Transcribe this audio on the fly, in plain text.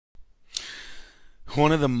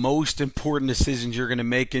One of the most important decisions you're going to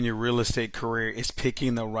make in your real estate career is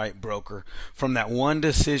picking the right broker. From that one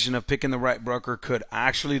decision of picking the right broker could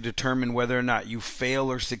actually determine whether or not you fail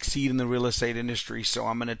or succeed in the real estate industry. So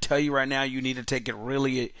I'm going to tell you right now, you need to take it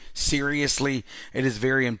really seriously. It is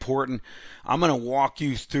very important. I'm going to walk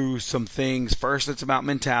you through some things. First, it's about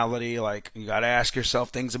mentality. Like, you got to ask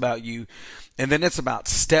yourself things about you. And then it's about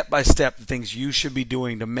step by step the things you should be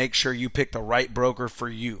doing to make sure you pick the right broker for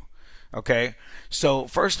you. Okay, so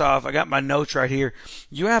first off, I got my notes right here.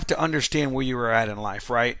 You have to understand where you are at in life,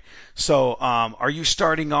 right? So, are you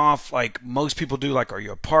starting off like most people do? Like, are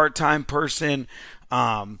you a part-time person?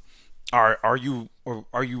 Are you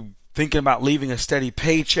thinking about leaving a steady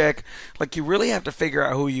paycheck? Like, you really have to figure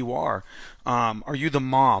out who you are. Are you the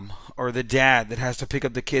mom or the dad that has to pick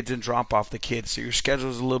up the kids and drop off the kids, so your schedule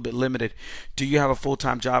is a little bit limited? Do you have a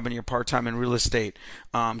full-time job and you're part-time in real estate?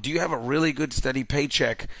 Do you have a really good steady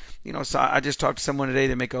paycheck? So I just talked to someone today.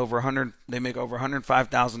 They make over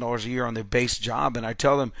 $105,000 a year on their base job, and I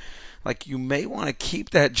tell them, like, you may want to keep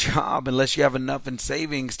that job unless you have enough in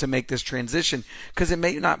savings to make this transition, because it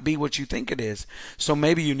may not be what you think it is. So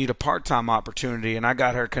maybe you need a part-time opportunity, and I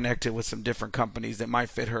got her connected with some different companies that might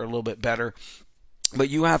fit her a little bit better. But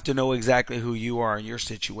you have to know exactly who you are in your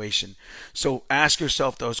situation. So ask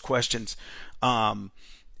yourself those questions.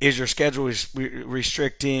 Is your schedule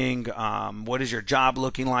restricting? What is your job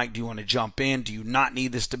looking like? Do you want to jump in? Do you not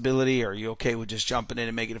need the stability? Are you okay with just jumping in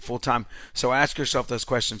and making it full time? So ask yourself those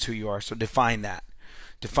questions, who you are. So define that.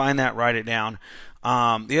 Define that, write it down.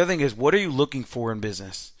 The other thing is, what are you looking for in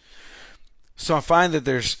business? So I find that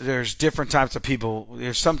there's different types of people.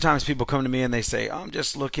 There's sometimes people come to me and they say, I'm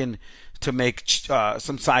just looking to make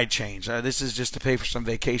some side change. This is just to pay for some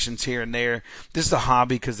vacations here and there. This is a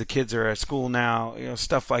hobby because the kids are at school now,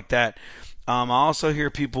 stuff like that. I also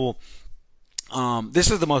hear people,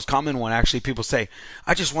 this is the most common one actually, people say,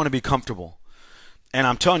 I just want to be comfortable. And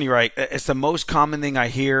I'm telling you, right, it's the most common thing I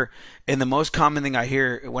hear. And the most common thing I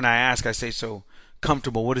hear when I ask, I say, so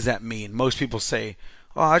comfortable, what does that mean? Most people say,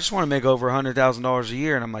 oh, I just want to make over $100,000 a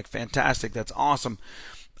year. And I'm like, fantastic, that's awesome.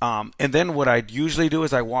 And then what I usually do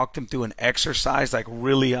is I walk them through an exercise, like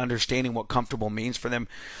really understanding what comfortable means for them.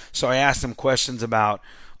 So I ask them questions about,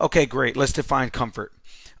 okay, great, let's define comfort.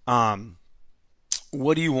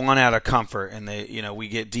 What do you want out of comfort? And we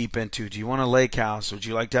get deep into, do you want a lake house? Would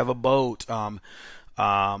you like to have a boat? Are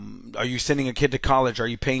you sending a kid to college? Are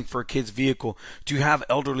you paying for a kid's vehicle? Do you have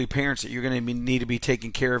elderly parents that you're going to need to be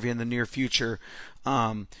taking care of in the near future?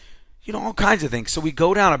 All kinds of things. So we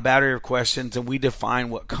go down a battery of questions and we define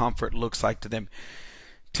what comfort looks like to them.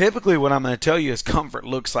 Typically, what I'm going to tell you is comfort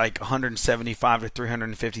looks like 175 to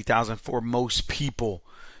 350,000 for most people,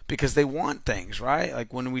 because they want things, right?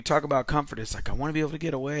 Like when we talk about comfort, it's like, I want to be able to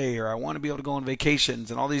get away, or I want to be able to go on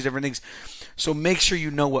vacations and all these different things. So make sure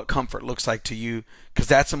you know what comfort looks like to you, because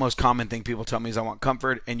that's the most common thing people tell me is I want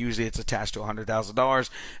comfort, and usually it's attached to $100,000,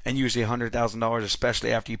 and usually $100,000,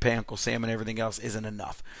 especially after you pay Uncle Sam and everything else, isn't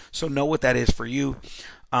enough. So know what that is for you.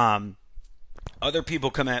 Other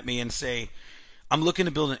people come at me and say, I'm looking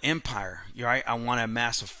to build an empire, right? I want to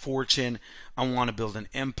amass a fortune. I want to build an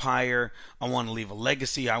empire. I want to leave a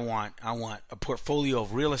legacy. I want a portfolio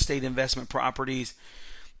of real estate investment properties.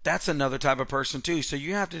 That's another type of person too. So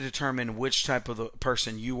you have to determine which type of the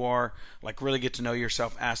person you are, like really get to know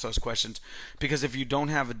yourself, ask those questions. Because if you don't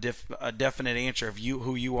have a definite answer of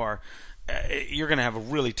who you are, you're going to have a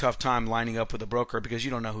really tough time lining up with a broker, because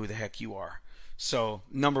you don't know who the heck you are. So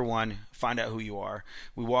number one, find out who you are.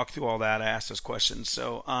 We walk through all that. I ask those questions.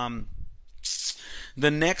 So the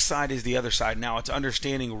next side is the other side. Now it's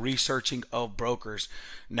understanding researching of brokers.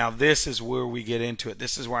 Now this is where we get into it.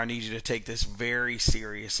 This is where I need you to take this very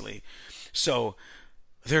seriously. So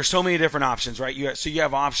there's so many different options, right? You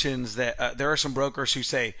have options that there are some brokers who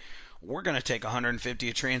say, we're going to take 150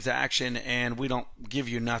 a transaction and we don't give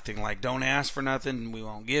you nothing. Like, don't ask for nothing. We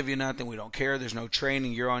won't give you nothing. We don't care. There's no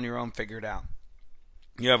training. You're on your own. Figure it out.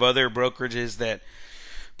 You have other brokerages that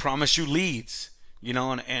promise you leads,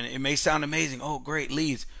 and it may sound amazing. Oh, great,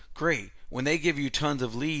 leads. Great. When they give you tons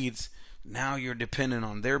of leads, now you're dependent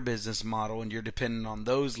on their business model and you're dependent on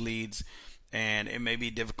those leads. And it may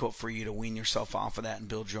be difficult for you to wean yourself off of that and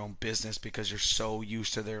build your own business because you're so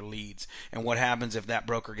used to their leads. And what happens if that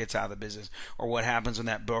broker gets out of the business? Or what happens when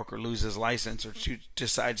that broker loses license or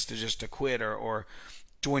decides to quit or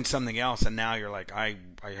join something else, and now you're like, I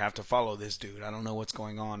have to follow this dude. I don't know what's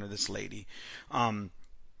going on, or this lady.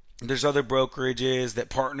 There's other brokerages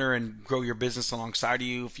that partner and grow your business alongside of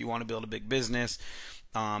you if you want to build a big business.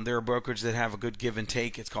 There are brokerages that have a good give and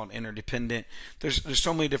take. It's called interdependent. There's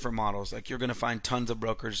so many different models. Like, you're going to find tons of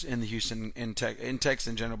brokers in the Houston, in Texas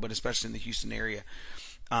in general, but especially in the Houston area.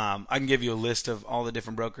 I can give you a list of all the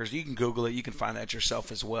different brokers. You can Google it. You can find that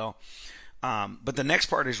yourself as well. But the next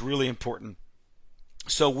part is really important.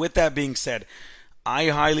 So with that being said, I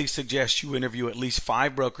highly suggest you interview at least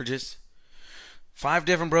 5 brokerages. 5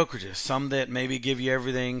 different brokerages, some that maybe give you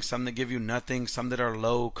everything, some that give you nothing, some that are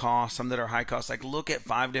low cost, some that are high cost. Like, look at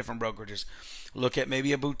 5 different brokerages. Look at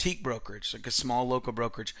maybe a boutique brokerage, like a small local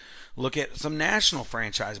brokerage. Look at some national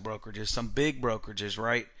franchise brokerages, some big brokerages,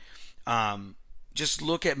 right? Just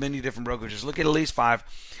look at many different brokerages. Look at least 5,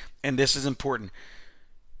 and this is important.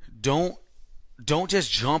 Don't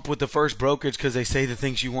just jump with the first brokerage because they say the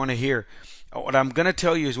things you want to hear. What I'm going to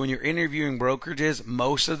tell you is, when you're interviewing brokerages,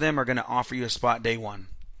 most of them are going to offer you a spot day one.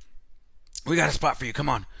 We got a spot for you. Come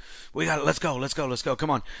on. Let's go. Come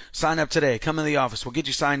on. Sign up today. Come in the office. We'll get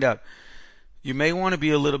you signed up. You may want to be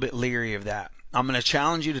a little bit leery of that. I'm going to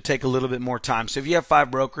challenge you to take a little bit more time. So if you have 5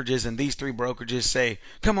 brokerages and these 3 brokerages say,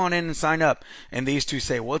 come on in and sign up, and these 2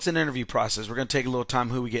 say, well, it's an interview process, we're going to take a little time,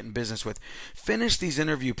 who we get in business with. Finish these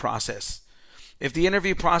interview process. If the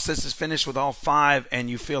interview process is finished with all 5 and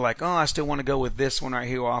you feel like, oh, I still want to go with this one right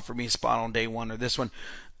here who offer me a spot on day 1, or this one,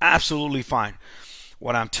 absolutely fine.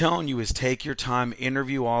 What I'm telling you is, take your time,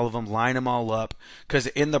 interview all of them, line them all up, because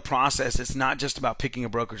in the process, it's not just about picking a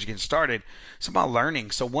brokerage to get started. It's about learning.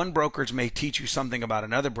 So one brokerage may teach you something about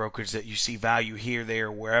another brokerage that you see value here,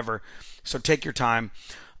 there, wherever. So take your time.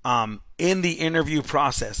 In the interview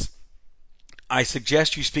process, I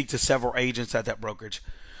suggest you speak to several agents at that brokerage.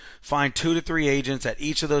 Find 2 to 3 agents at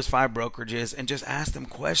each of those 5 brokerages and just ask them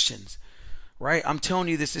questions. Right? I'm telling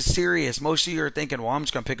you, this is serious. Most of you are thinking, well, I'm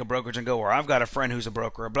just going to pick a brokerage and go, or I've got a friend who's a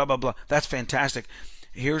broker, or blah, blah, blah. That's fantastic.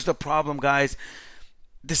 Here's the problem, guys.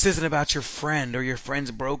 This isn't about your friend or your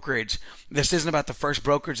friend's brokerage. This isn't about the first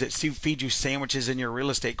brokerage that feed you sandwiches in your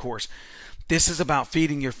real estate course. This is about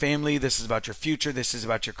feeding your family. This is about your future. This is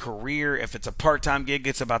about your career. If it's a part-time gig,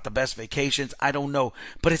 it's about the best vacations. I don't know,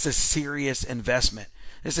 but it's a serious investment.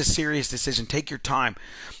 This is a serious decision. Take your time.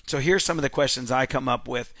 So here's some of the questions I come up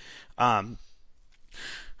with. So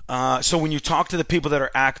when you talk to the people that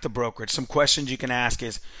are at the brokerage, some questions you can ask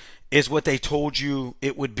is what they told you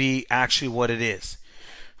it would be actually what it is?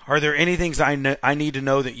 Are there any things I need to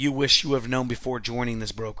know that you wish you have known before joining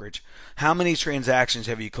this brokerage? How many transactions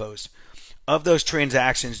have you closed? Of those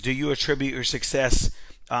transactions, do you attribute your success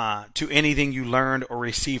to anything you learned or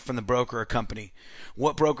received from the broker or company?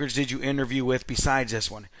 What brokerage did you interview with besides this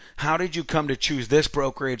one? How did you come to choose this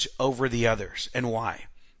brokerage over the others, and why?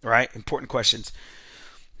 Right? Important questions.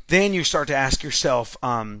 Then you start to ask yourself,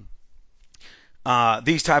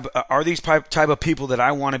 these type of people that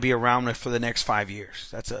I want to be around with for the next 5 years?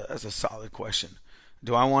 That's a solid question.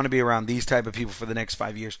 Do I want to be around these type of people for the next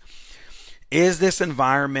 5 years? Is this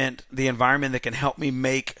environment the environment that can help me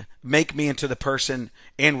make me into the person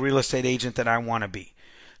and real estate agent that I want to be?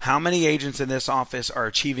 How many agents in this office are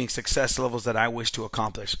achieving success levels that I wish to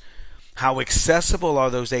accomplish? How accessible are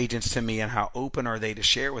those agents to me, and how open are they to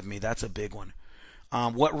share with me? That's a big one.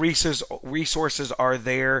 What resources are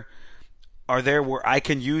there where I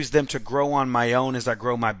can use them to grow on my own as I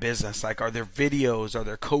grow my business? Like, are there videos? Are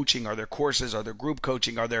there coaching? Are there courses? Are there group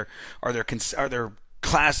coaching? Are there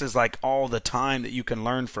classes like all the time that you can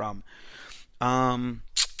learn from?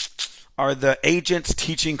 Are the agents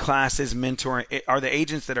teaching classes, mentoring? Are the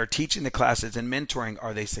agents that are teaching the classes and mentoring,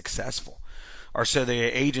 are they successful? Or so the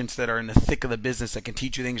agents that are in the thick of the business that can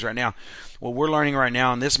teach you things right now? What we're learning right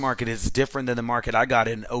now in this market is different than the market I got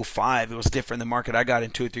in 05. It was different than the market I got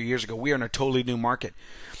in 2 or 3 years ago. We are in a totally new market.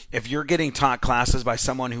 If you're getting taught classes by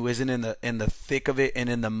someone who isn't in the thick of it and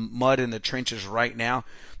in the mud in the trenches right now,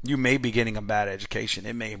 you may be getting a bad education.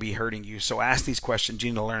 It may be hurting you. So ask these questions.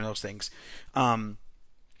 You need to learn those things.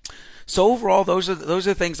 So overall, those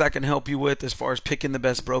are things I can help you with as far as picking the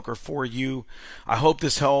best broker for you. I hope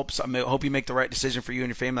this helps. I hope you make the right decision for you and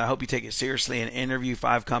your family. I hope you take it seriously and interview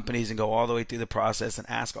 5 companies and go all the way through the process and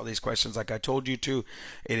ask all these questions like I told you to.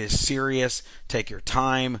 It is serious. Take your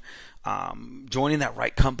time. Joining that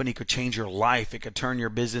right company could change your life. It could turn your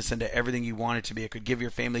business into everything you want it to be. It could give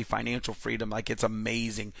your family financial freedom. Like, it's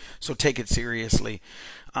amazing. So take it seriously.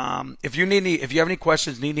 If you have any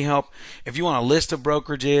questions, need any help, if you want a list of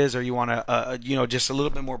brokerages, or you want just a little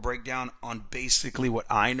bit more breakdown on basically what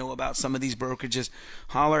I know about some of these brokerages,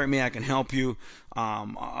 holler at me. I can help you.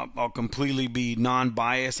 I'll completely be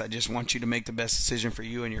non-biased. I just want you to make the best decision for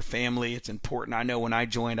you and your family. It's important. I know when I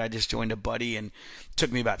just joined a buddy, and it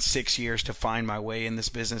took me about 6 years to find my way in this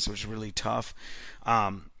business. It was really tough.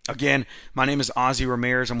 Again, my name is Ozzy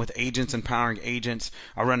Ramirez. I'm with Agents Empowering Agents.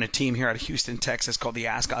 I run a team here out of Houston, Texas called the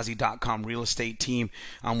AskOzzy.com real estate team.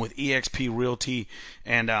 I'm with EXP Realty,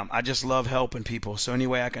 and I just love helping people. So any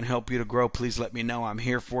way I can help you to grow, please let me know. I'm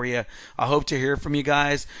here for you. I hope to hear from you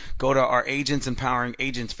guys. Go to our Agents Empowering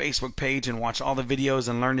Agents Facebook page and watch all the videos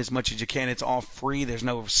and learn as much as you can. It's all free. There's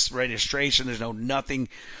no registration. There's no nothing.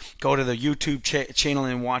 Go to the YouTube channel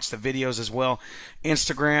and watch the videos as well.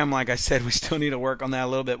 Instagram, like I said, we still need to work on that a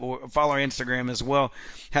little bit, but follow our Instagram as well.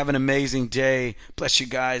 Have an amazing day. Bless you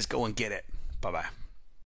guys. Go and get it. Bye-bye.